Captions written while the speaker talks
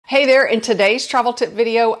Hey there, in today's travel tip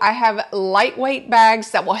video, I have lightweight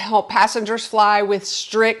bags that will help passengers fly with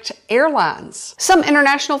strict airlines. Some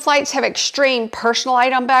international flights have extreme personal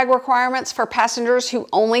item bag requirements for passengers who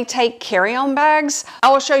only take carry-on bags. I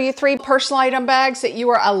will show you 3 personal item bags that you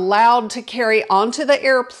are allowed to carry onto the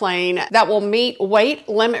airplane that will meet weight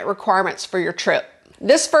limit requirements for your trip.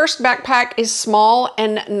 This first backpack is small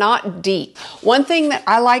and not deep. One thing that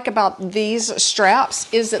I like about these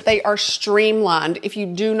straps is that they are streamlined if you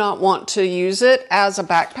do not want to use it as a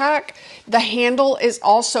backpack. The handle is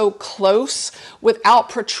also close without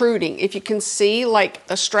protruding. If you can see, like,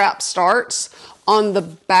 the strap starts on the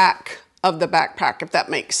back of the backpack, if that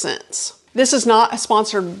makes sense. This is not a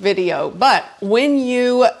sponsored video, but when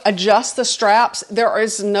you adjust the straps, there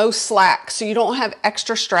is no slack, so you don't have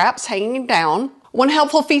extra straps hanging down. One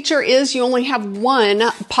helpful feature is you only have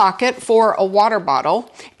one pocket for a water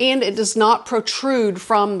bottle, and it does not protrude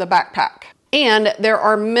from the backpack. And there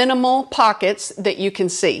are minimal pockets that you can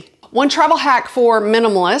see. One travel hack for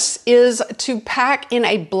minimalists is to pack in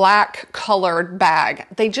a black colored bag.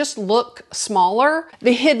 They just look smaller.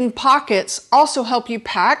 The hidden pockets also help you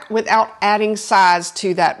pack without adding size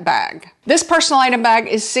to that bag. This personal item bag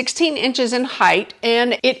is 16 inches in height,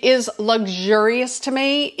 and it is luxurious to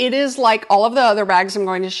me. It is, like all of the other bags I'm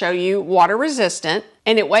going to show you, water resistant,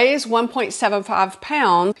 and it weighs 1.75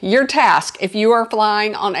 pounds. Your task, if you are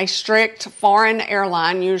flying on a strict foreign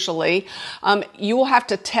airline usually, you will have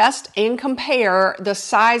to test and compare the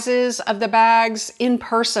sizes of the bags in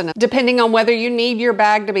person, depending on whether you need your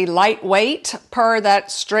bag to be lightweight per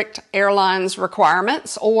that strict airline's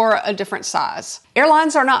requirements or a different size.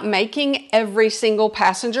 Airlines are not making every single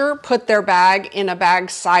passenger put their bag in a bag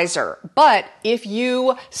sizer, but if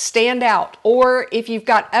you stand out, or if you've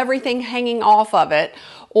got everything hanging off of it,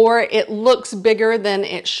 or it looks bigger than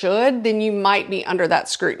it should, then you might be under that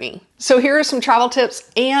scrutiny. So here are some travel tips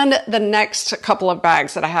and the next couple of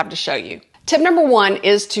bags that I have to show you. Tip number 1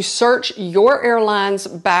 is to search your airline's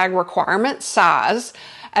bag requirement size,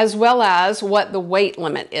 as well as what the weight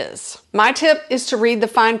limit is. My tip is to read the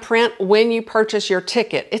fine print when you purchase your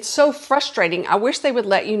ticket. It's so frustrating. I wish they would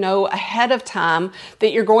let you know ahead of time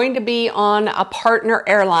that you're going to be on a partner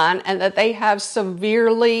airline and that they have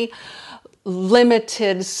severely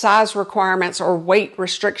limited size requirements or weight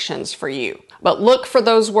restrictions for you. But look for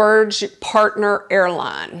those words, partner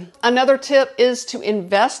airline. Another tip is to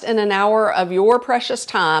invest in an hour of your precious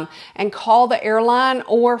time and call the airline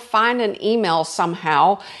or find an email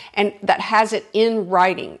somehow and that has it in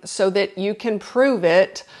writing so that you can prove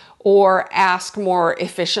it or ask more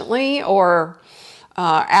efficiently or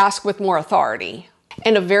ask with more authority.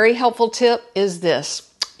 And a very helpful tip is this.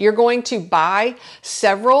 You're going to buy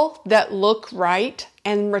several that look right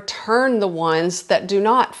and return the ones that do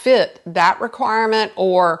not fit that requirement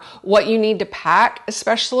or what you need to pack,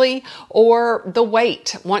 especially, or the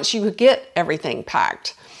weight once you get everything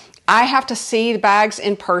packed. I have to see the bags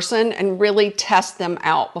in person and really test them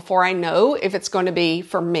out before I know if it's going to be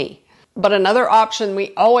for me. But another option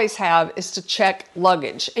we always have is to check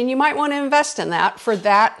luggage, and you might want to invest in that for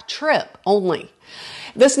that trip only.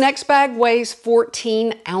 This next bag weighs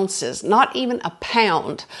 14 ounces, not even a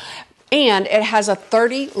pound, and it has a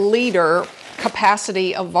 30-liter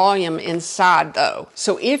capacity of volume inside though.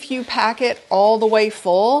 So if you pack it all the way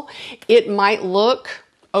full, it might look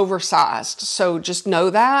oversized. So just know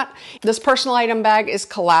that. This personal item bag is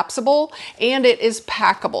collapsible and it is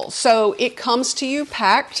packable. So it comes to you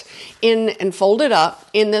packed in and folded up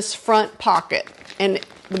in this front pocket. And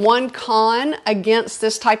one con against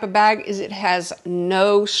this type of bag is it has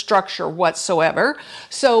no structure whatsoever.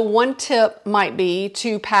 So one tip might be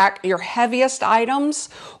to pack your heaviest items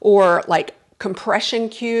or like compression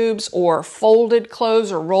cubes or folded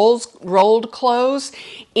clothes or rolled clothes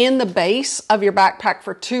in the base of your backpack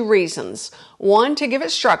for 2 reasons. 1, to give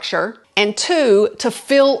it structure, and 2, to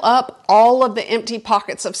fill up all of the empty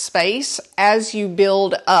pockets of space as you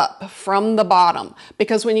build up from the bottom.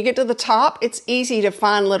 Because when you get to the top, it's easy to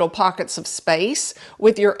find little pockets of space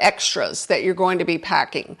with your extras that you're going to be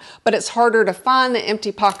packing. But it's harder to find the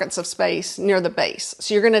empty pockets of space near the base.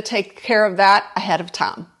 So you're going to take care of that ahead of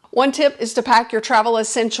time. One tip is to pack your travel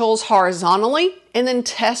essentials horizontally and then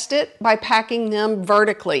test it by packing them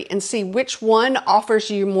vertically and see which one offers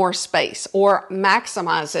you more space or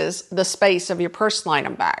maximizes the space of your personal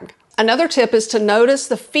item bag. Another tip is to notice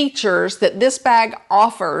the features that this bag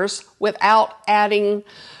offers without adding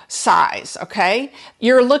size, okay?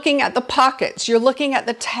 You're looking at the pockets, you're looking at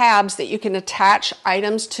the tabs that you can attach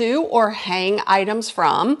items to or hang items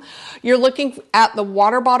from. You're looking at the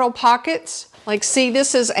water bottle pockets. Like, see,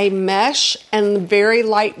 this is a mesh and very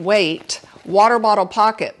lightweight water bottle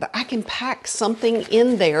pocket, but I can pack something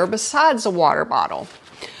in there besides a water bottle.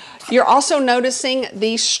 You're also noticing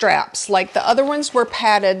these straps. Like the other ones were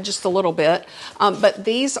padded just a little bit, but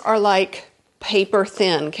these are like paper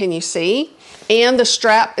thin. Can you see? And the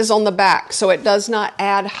strap is on the back, so it does not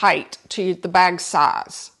add height to the bag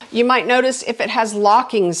size. You might notice if it has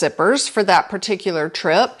locking zippers for that particular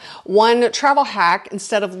trip. One travel hack,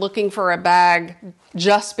 instead of looking for a bag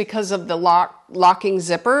just because of the locking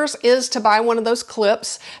zippers, is to buy one of those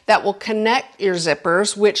clips that will connect your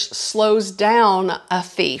zippers, which slows down a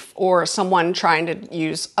thief or someone trying to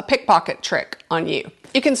use a pickpocket trick on you.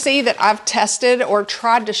 You can see that I've tested or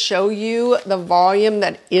tried to show you the volume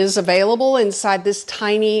that is available inside this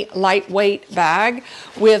tiny lightweight bag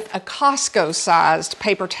with a Costco-sized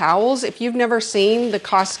paper towels. If you've never seen the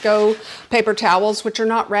Costco paper towels, which are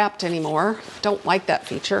not wrapped anymore, don't like that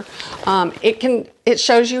feature, it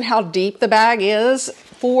shows you how deep the bag is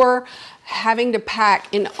for having to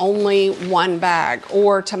pack in only one bag,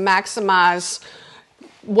 or to maximize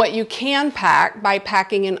what you can pack by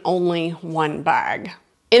packing in only one bag.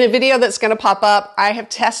 In a video that's going to pop up, I have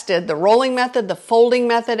tested the rolling method, the folding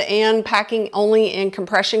method, and packing only in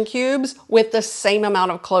compression cubes with the same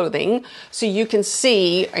amount of clothing, so you can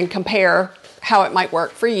see and compare how it might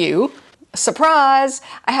work for you. Surprise!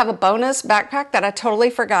 I have a bonus backpack that I totally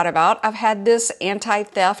forgot about. I've had this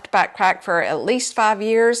anti-theft backpack for at least 5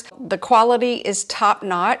 years. The quality is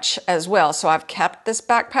top-notch as well, so I've kept this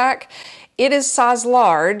backpack. It is size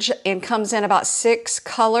large and comes in about 6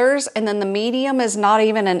 colors, and then the medium is not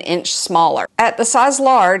even an inch smaller. At the size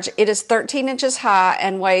large, it is 13 inches high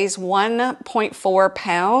and weighs 1.4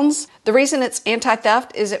 pounds. The reason it's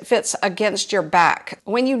anti-theft is it fits against your back.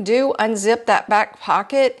 When you do unzip that back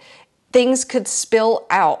pocket, things could spill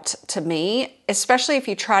out to me, especially if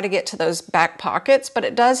you try to get to those back pockets, but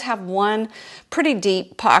it does have one pretty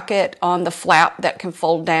deep pocket on the flap that can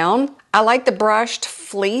fold down. I like the brushed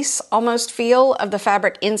fleece almost feel of the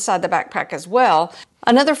fabric inside the backpack as well.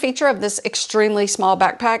 Another feature of this extremely small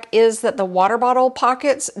backpack is that the water bottle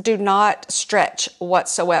pockets do not stretch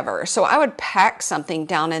whatsoever. So I would pack something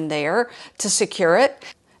down in there to secure it.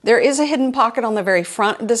 There is a hidden pocket on the very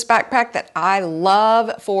front of this backpack that I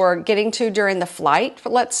love for getting to during the flight,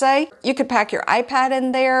 let's say. You could pack your iPad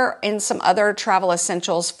in there and some other travel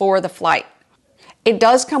essentials for the flight. It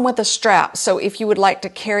does come with a strap, so if you would like to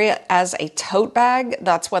carry it as a tote bag,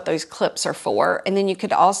 that's what those clips are for. And then you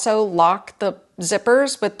could also lock the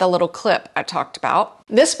zippers with the little clip I talked about.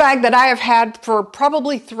 This bag that I have had for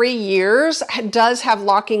probably 3 years does have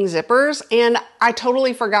locking zippers, and I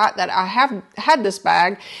totally forgot that I have had this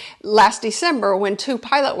bag last December when 2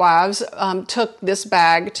 pilot wives took this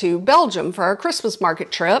bag to Belgium for a Christmas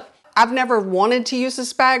market trip. I've never wanted to use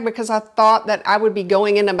this bag because I thought that I would be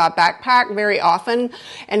going into my backpack very often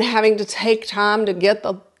and having to take time to get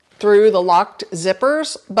through the locked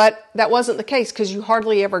zippers, but that wasn't the case because you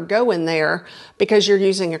hardly ever go in there because you're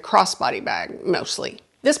using a crossbody bag mostly.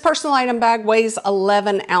 This personal item bag weighs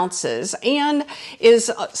 11 ounces and is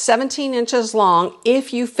 17 inches long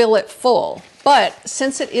if you fill it full. But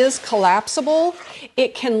since it is collapsible,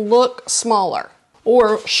 it can look smaller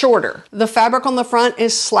or shorter. The fabric on the front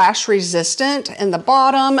is slash resistant, and the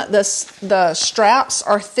bottom, the straps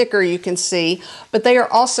are thicker, you can see, but they are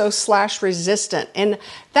also slash resistant. And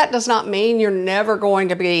that does not mean you're never going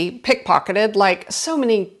to be pickpocketed like so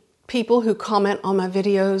many people who comment on my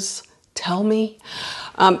videos tell me.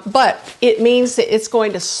 But it means that it's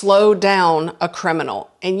going to slow down a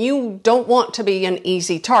criminal, and you don't want to be an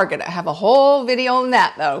easy target. I have a whole video on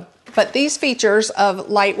that though. But these features of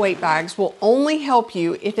lightweight bags will only help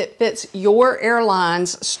you if it fits your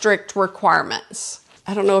airline's strict requirements.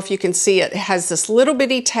 I don't know if you can see it. It has this little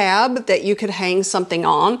bitty tab that you could hang something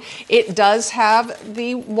on. It does have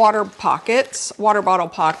the water bottle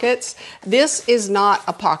pockets. This is not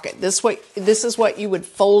a pocket. This is what you would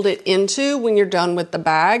fold it into when you're done with the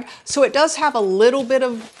bag. So it does have a little bit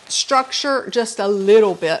of structure, just a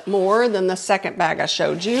little bit more than the second bag I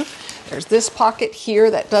showed you. There's this pocket here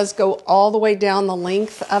that does go all the way down the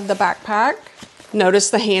length of the backpack. Notice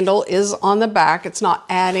the handle is on the back. It's not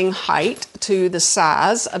adding height to the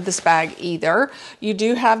size of this bag either. You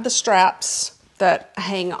do have the straps that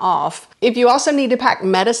hang off. If you also need to pack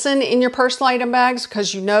medicine in your personal item bags,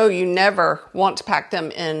 because you know you never want to pack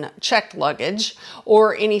them in checked luggage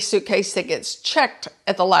or any suitcase that gets checked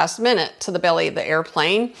at the last minute to the belly of the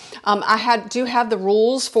airplane, I do have the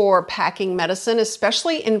rules for packing medicine,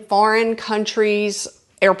 especially in foreign countries'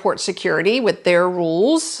 airport security with their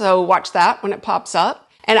rules, so watch that when it pops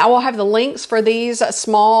up. And I will have the links for these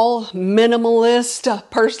small minimalist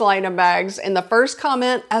personal item bags in the first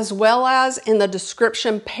comment, as well as in the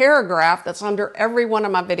description paragraph that's under every one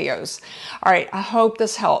of my videos. All right, I hope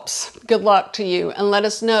this helps. Good luck to you, and let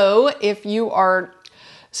us know if you are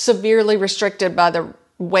severely restricted by the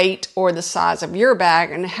weight or the size of your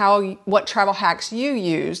bag and what travel hacks you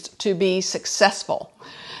used to be successful.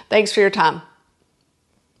 Thanks for your time.